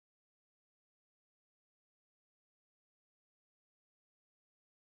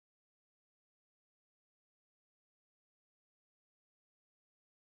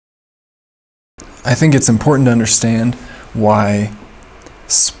I think it's important to understand why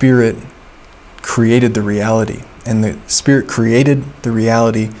Spirit created the reality. And the Spirit created the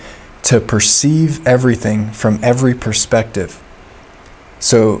reality to perceive everything from every perspective.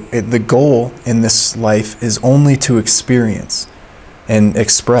 So the goal in this life is only to experience and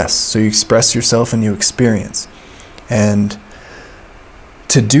express. So you express yourself and you experience. And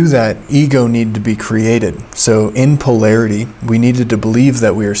to do that, ego needed to be created. So in polarity, we needed to believe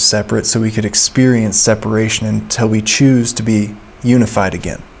that we are separate so we could experience separation until we choose to be unified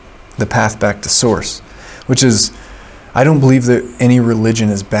again. The path back to source. Which is, I don't believe that any religion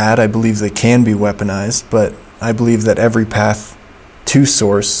is bad. I believe they can be weaponized, but I believe that every path to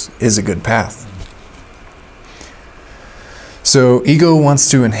source is a good path. So ego wants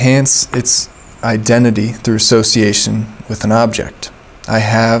to enhance its identity through association with an object. I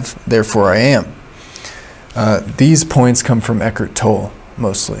have, therefore I am. These points come from Eckhart Tolle,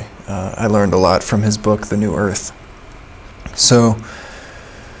 mostly. I learned a lot from his book, The New Earth. So,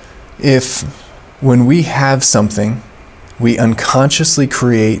 when we have something, we unconsciously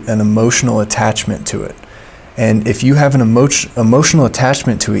create an emotional attachment to it. And if you have an emotional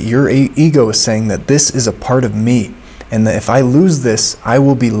attachment to it, your ego is saying that this is a part of me, and that if I lose this, I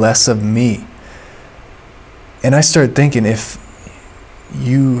will be less of me. And I started thinking, if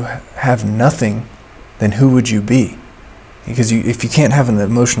you have nothing, then who would you be? Because if you can't have an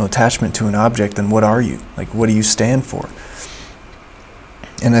emotional attachment to an object, then what are you? Like, what do you stand for?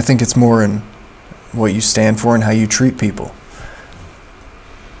 And I think it's more in what you stand for and how you treat people.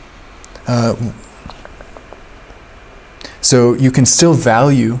 So you can still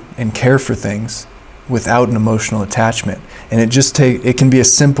value and care for things without an emotional attachment. And it can be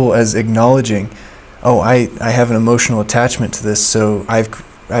as simple as acknowledging, oh, I have an emotional attachment to this, so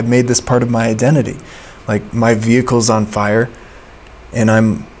I've made this part of my identity. Like, my vehicle's on fire, and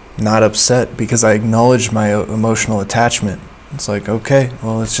I'm not upset because I acknowledge my emotional attachment. It's like, okay,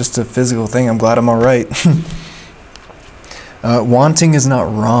 well, it's just a physical thing. I'm glad I'm all right. Wanting is not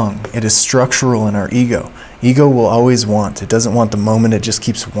wrong. It is structural in our ego. Ego will always want. It doesn't want the moment. It just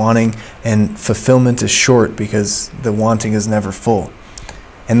keeps wanting, and fulfillment is short because the wanting is never full.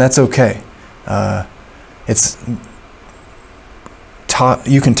 And that's okay.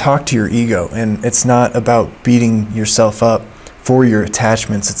 You can talk to your ego, and it's not about beating yourself up for your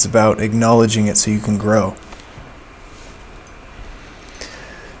attachments. It's about acknowledging it so you can grow.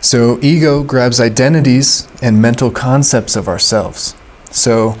 So ego grabs identities and mental concepts of ourselves.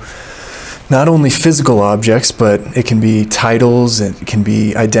 So not only physical objects, but it can be titles, it can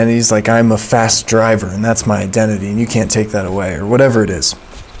be identities, like I'm a fast driver and that's my identity and you can't take that away, or whatever it is.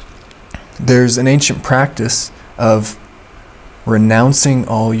 There's an ancient practice of renouncing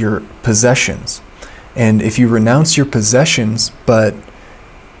all your possessions. And if you renounce your possessions, but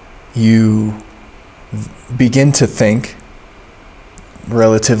you begin to think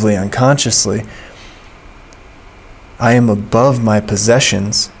relatively unconsciously, I am above my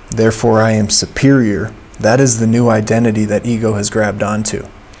possessions, therefore I am superior. That is the new identity that ego has grabbed onto.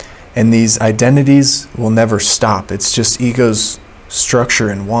 And these identities will never stop. It's just ego's structure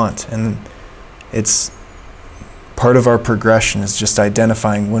and want. And it's part of our progression is just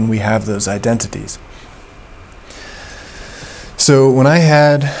identifying when we have those identities. So when I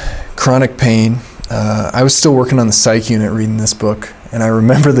had chronic pain, I was still working on the psych unit reading this book. And I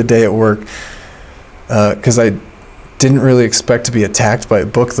remember the day at work, because I didn't really expect to be attacked by a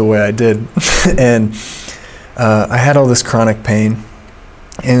book the way I did. And I had all this chronic pain.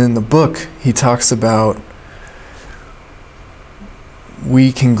 And in the book, he talks about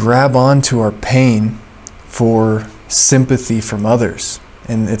we can grab onto our pain for sympathy from others.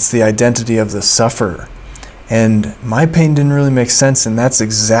 And it's the identity of the sufferer. And my pain didn't really make sense, and that's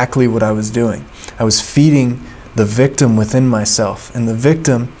exactly what I was doing. I was feeding the victim within myself, and the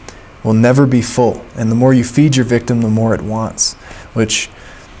victim will never be full. And the more you feed your victim, the more it wants, which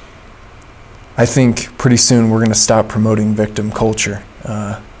I think pretty soon we're going to stop promoting victim culture.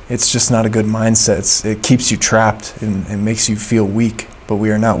 It's just not a good mindset. It keeps you trapped and makes you feel weak, but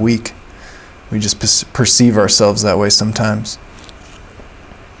we are not weak. We just perceive ourselves that way sometimes.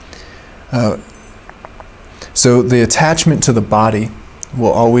 So the attachment to the body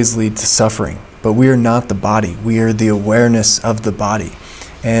will always lead to suffering. But we are not the body. We are the awareness of the body.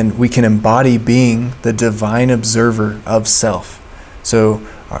 And we can embody being the divine observer of self. So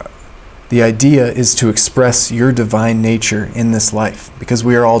the idea is to express your divine nature in this life, because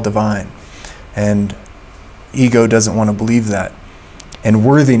we are all divine. And ego doesn't want to believe that. And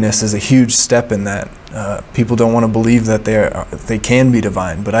worthiness is a huge step in that. People don't want to believe that they can be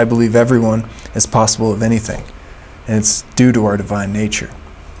divine, but I believe everyone is possible of anything. And it's due to our divine nature.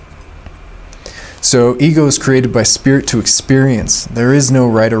 So ego is created by spirit to experience. There is no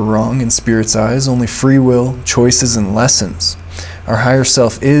right or wrong in spirit's eyes, only free will, choices, and lessons. Our higher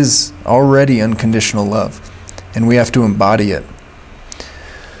self is already unconditional love, and we have to embody it.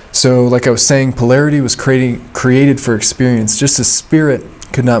 So like I was saying, polarity was created for experience. Just as spirit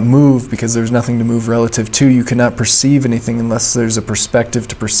could not move because there's nothing to move relative to, you cannot perceive anything unless there's a perspective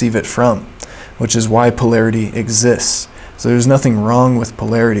to perceive it from, which is why polarity exists. So there's nothing wrong with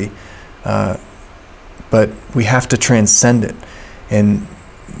polarity, but we have to transcend it. And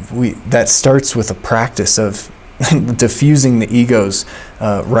that starts with a practice of diffusing the egos,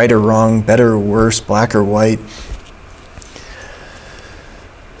 right or wrong, better or worse, black or white.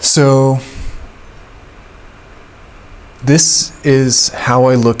 So this is how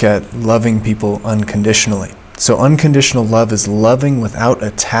I look at loving people unconditionally. So unconditional love is loving without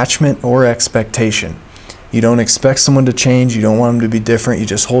attachment or expectation. You don't expect someone to change, you don't want them to be different, you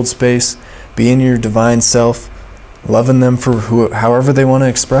just hold space, be in your divine self, loving them for however they want to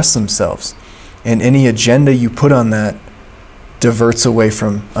express themselves. And any agenda you put on that diverts away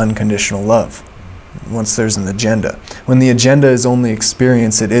from unconditional love. Once there's an agenda. When the agenda is only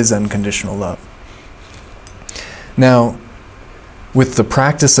experience, it is unconditional love. Now, with the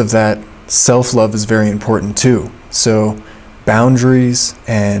practice of that, self-love is very important too. So, boundaries,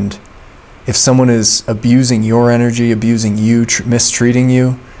 and if someone is abusing your energy, abusing you, mistreating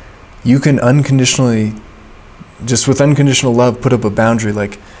you, you can unconditionally, just with unconditional love, put up a boundary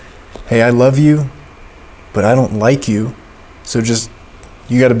like, hey, I love you, but I don't like you, so just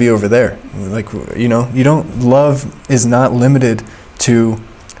you got to be over there. Like, you know, love is not limited to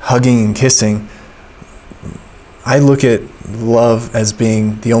hugging and kissing. I look at love as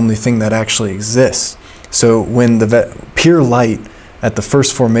being the only thing that actually exists. So when the pure light at the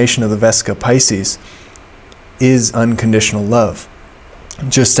first formation of the Vesica Pisces is unconditional love.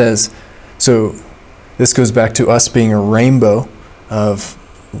 Just as, so this goes back to us being a rainbow of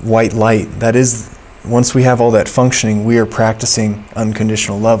white light. That is, once we have all that functioning, we are practicing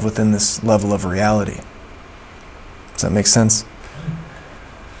unconditional love within this level of reality. Does that make sense?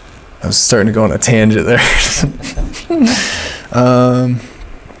 I was starting to go on a tangent there.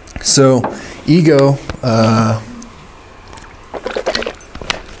 So, ego,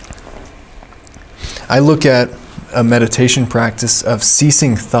 I look at a meditation practice of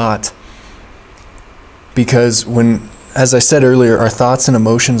ceasing thought, because as I said earlier, our thoughts and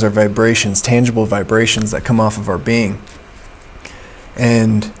emotions are vibrations, tangible vibrations that come off of our being.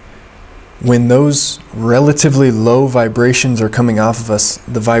 And when those relatively low vibrations are coming off of us,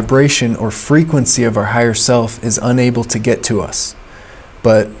 the vibration or frequency of our higher self is unable to get to us.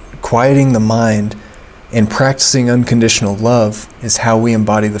 But quieting the mind and practicing unconditional love is how we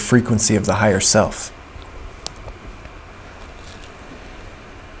embody the frequency of the higher self.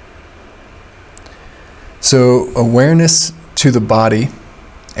 So awareness to the body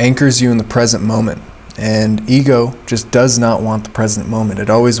anchors you in the present moment, and ego just does not want the present moment. It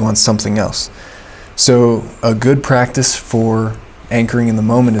always wants something else. So a good practice for anchoring in the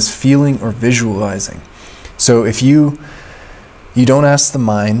moment is feeling or visualizing. So if you don't ask the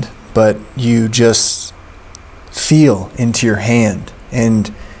mind, but you just feel into your hand,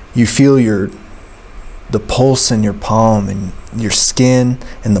 and you feel the pulse in your palm, and your skin,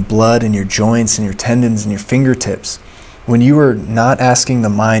 and the blood, and your joints, and your tendons, and your fingertips. When you are not asking the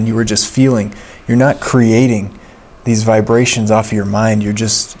mind, you are just feeling. You're not creating these vibrations off of your mind, you're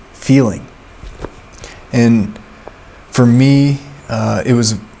just feeling. And for me,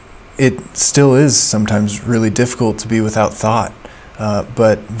 it still is sometimes really difficult to be without thought,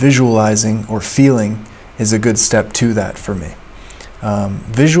 but visualizing or feeling is a good step to that for me.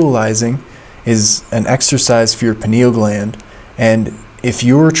 Visualizing is an exercise for your pineal gland, and if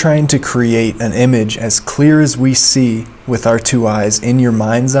you're trying to create an image as clear as we see with our two eyes in your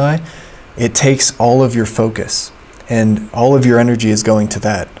mind's eye, it takes all of your focus, and all of your energy is going to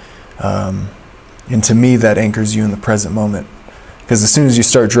that. And to me, that anchors you in the present moment, because as soon as you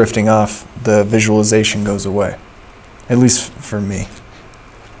start drifting off, the visualization goes away, at least for me.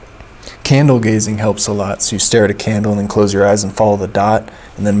 Candle gazing helps a lot. So you stare at a candle and then close your eyes and follow the dot,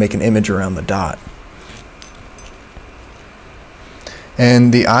 and then make an image around the dot.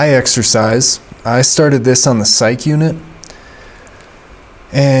 And the eye exercise, I started this on the psych unit,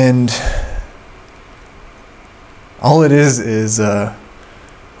 and all it is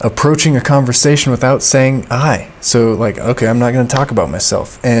approaching a conversation without saying I. So like, okay, I'm not going to talk about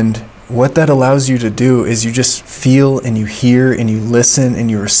myself. And what that allows you to do is you just feel and you hear and you listen and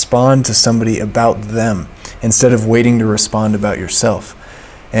you respond to somebody about them instead of waiting to respond about yourself.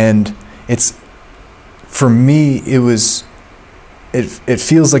 And it's, for me, it was it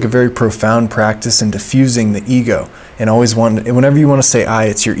feels like a very profound practice in diffusing the ego, and whenever you want to say I,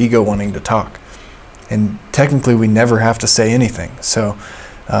 it's your ego wanting to talk. And technically we never have to say anything. So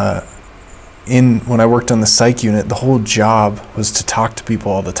when I worked on the psych unit, the whole job was to talk to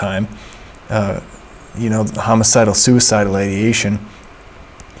people all the time. Homicidal, suicidal ideation.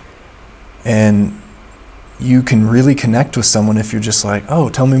 And you can really connect with someone if you're just like, oh,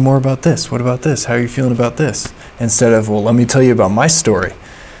 tell me more about this. What about this? How are you feeling about this? Instead of, well, let me tell you about my story,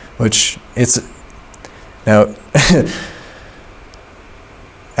 which now,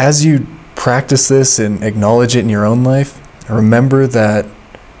 as you practice this and acknowledge it in your own life, remember that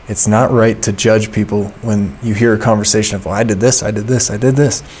it's not right to judge people when you hear a conversation of, well, I did this, I did this, I did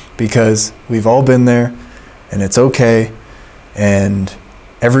this, because we've all been there, and it's okay, and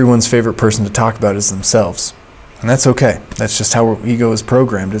everyone's favorite person to talk about is themselves. And that's okay. That's just how our ego is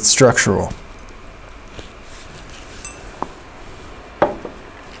programmed. It's structural.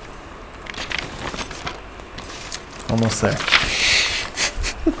 Almost there.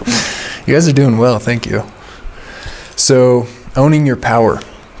 You guys are doing well, thank you. So, owning your power.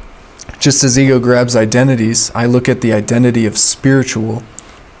 Just as ego grabs identities, I look at the identity of spiritual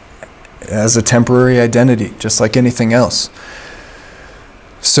as a temporary identity, just like anything else.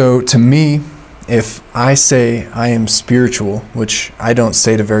 So to me, if I say I am spiritual, which I don't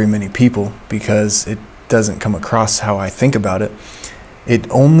say to very many people because it doesn't come across how I think about it, it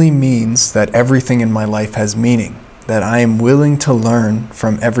only means that everything in my life has meaning, that I am willing to learn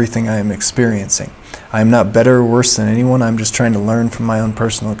from everything I am experiencing. I am not better or worse than anyone, I'm just trying to learn from my own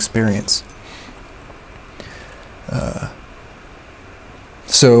personal experience.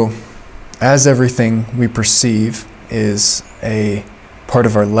 So, as everything we perceive is a part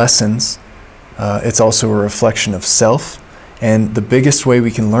of our lessons, it's also a reflection of self, and the biggest way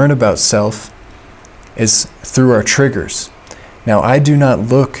we can learn about self is through our triggers. Now, I do not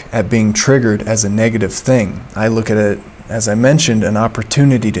look at being triggered as a negative thing. I look at it, as I mentioned, an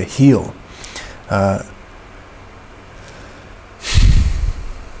opportunity to heal. I'll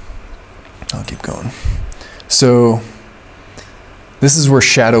keep going. So, this is where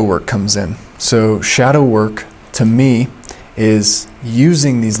shadow work comes in. So, shadow work, to me, is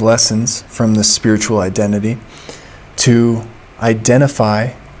using these lessons from the spiritual identity to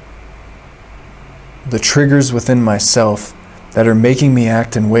identify the triggers within myself that are making me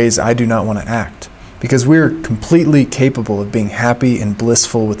act in ways I do not want to act. Because we're completely capable of being happy and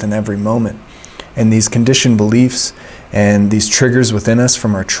blissful within every moment. And these conditioned beliefs and these triggers within us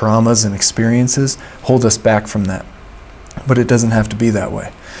from our traumas and experiences hold us back from that. But it doesn't have to be that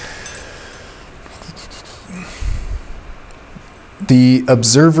way. The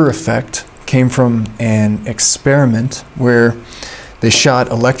observer effect came from an experiment where they shot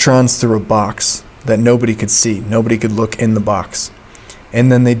electrons through a box that nobody could see. Nobody could look in the box. And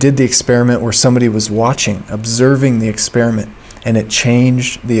then they did the experiment where somebody was watching, observing the experiment, and it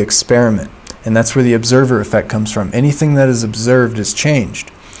changed the experiment. And that's where the observer effect comes from. Anything that is observed is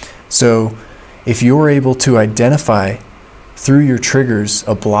changed. So if you're able to identify through your triggers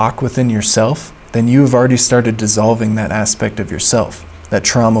a block within yourself, then you have already started dissolving that aspect of yourself, that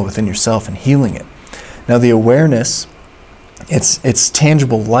trauma within yourself, and healing it. Now the awareness, it's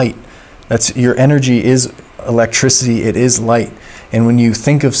tangible light. Your energy is electricity, it is light. And when you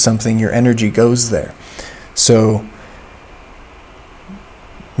think of something, your energy goes there. So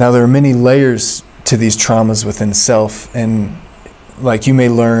now there are many layers to these traumas within self, and like you may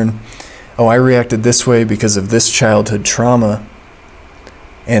learn, oh, I reacted this way because of this childhood trauma,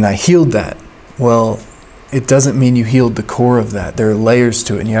 and I healed that. Well, it doesn't mean you healed the core of that. There are layers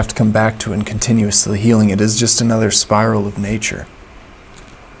to it, and you have to come back to it and continuously healing. It is just another spiral of nature.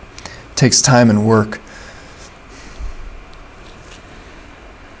 It takes time and work.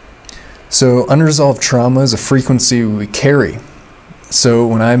 So unresolved trauma is a frequency we carry. So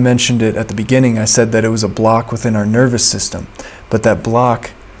when I mentioned it at the beginning, I said that it was a block within our nervous system. But that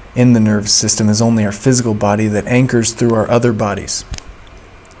block in the nervous system is only our physical body that anchors through our other bodies.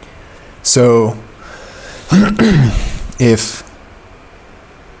 So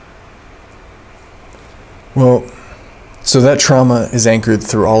so that trauma is anchored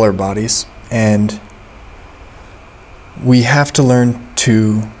through all our bodies, and we have to learn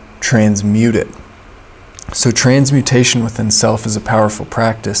to transmute it. So transmutation within self is a powerful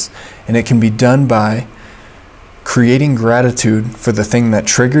practice, and it can be done by creating gratitude for the thing that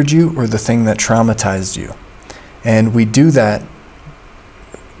triggered you or the thing that traumatized you. And we do that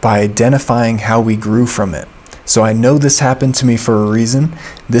by identifying how we grew from it. So I know this happened to me for a reason.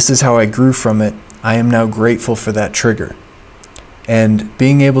 This is how I grew from it. I am now grateful for that trigger. And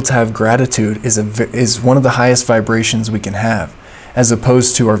being able to have gratitude is one of the highest vibrations we can have. as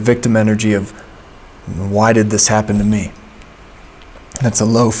opposed to our victim energy of, why did this happen to me? That's a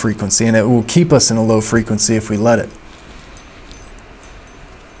low frequency, and it will keep us in a low frequency if we let it.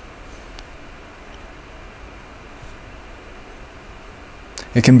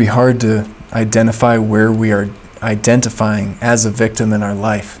 It can be hard to identify where we are identifying as a victim in our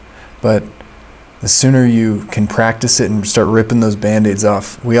life, but the sooner you can practice it and start ripping those band-aids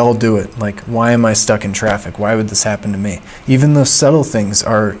off, we all do it. Like, why am I stuck in traffic? Why would this happen to me? Even those subtle things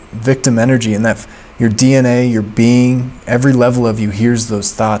are victim energy, and that your DNA, your being, every level of you hears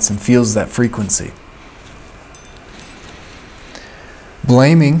those thoughts and feels that frequency.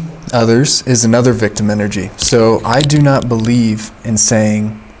 Blaming others is another victim energy. So I do not believe in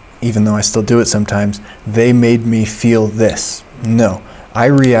saying, even though I still do it sometimes, they made me feel this. No, I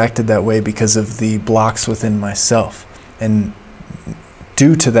reacted that way because of the blocks within myself. And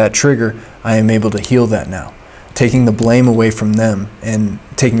due to that trigger, I am able to heal that now. Taking the blame away from them and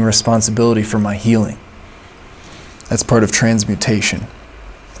taking responsibility for my healing. That's part of transmutation.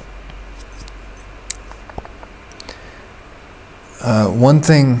 One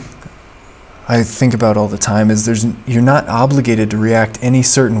thing I think about all the time is you're not obligated to react any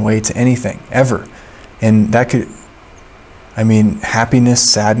certain way to anything, ever. And that could, I mean, happiness,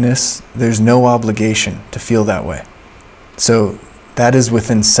 sadness, there's no obligation to feel that way. So that is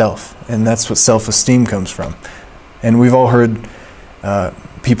within self, and that's what self-esteem comes from. And we've all heard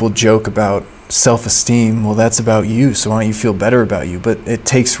people joke about self-esteem. Well, that's about you, so why don't you feel better about you? But it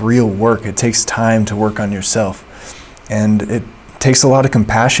takes real work. It takes time to work on yourself. And it takes a lot of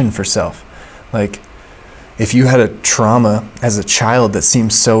compassion for self. Like, if you had a trauma as a child that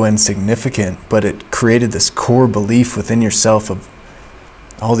seems so insignificant, but it created this core belief within yourself of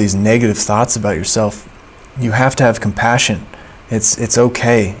all these negative thoughts about yourself, you have to have compassion. It's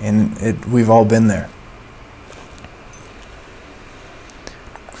okay, and we've all been there.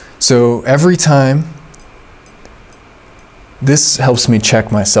 So every time, this helps me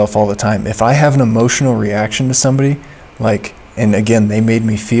check myself all the time. If I have an emotional reaction to somebody, like, and again, they made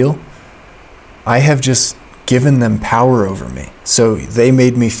me feel, I have just given them power over me. So they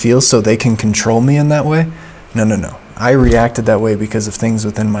made me feel so they can control me in that way? No, no, no. I reacted that way because of things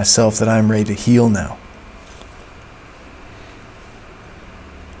within myself that I'm ready to heal now.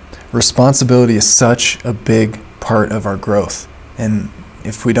 Responsibility is such a big part of our growth. And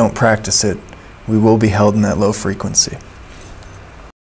if we don't practice it, we will be held in that low frequency.